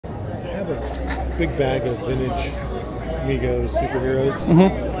have a big bag of vintage Mego superheroes.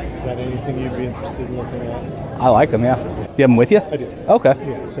 Is that anything you'd be interested in looking at? I like them, yeah. You have them with you? I do. Okay.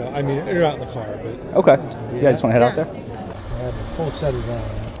 Yeah, so I mean, they're out in the car, but... Okay. Yeah, I just want to head out there. I have a full set of them.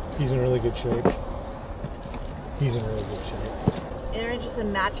 He's in really good shape. He's in really good shape. And they're just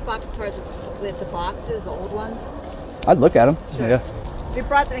in Matchbox cars with the boxes, the old ones? I'd look at them. Sure. Yeah. We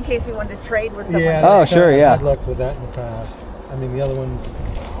brought them in case we wanted to trade with someone. Yeah. Oh, sure, yeah. I've had luck with that in the past. I mean, the other ones...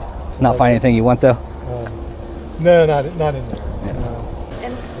 Not find anything you want, though? No, not in there. Yeah. No.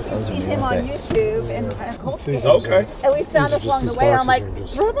 And Those we've are seen new, him on okay. YouTube and Colts. Okay. And we found us along the way. I'm like,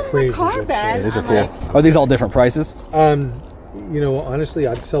 throw them in the car bag. Yeah, these are I'm cool. like, Are these all different prices? You know, honestly,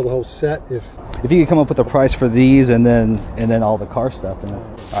 I'd sell the whole set if... If you could come up with a price for these and then all the car stuff. And all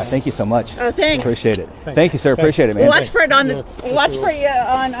right, thank you so much. Oh, thanks. Appreciate it. Thank you, sir. Appreciate it, man. Watch for it on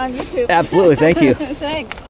YouTube. Absolutely. Thank you. Thanks.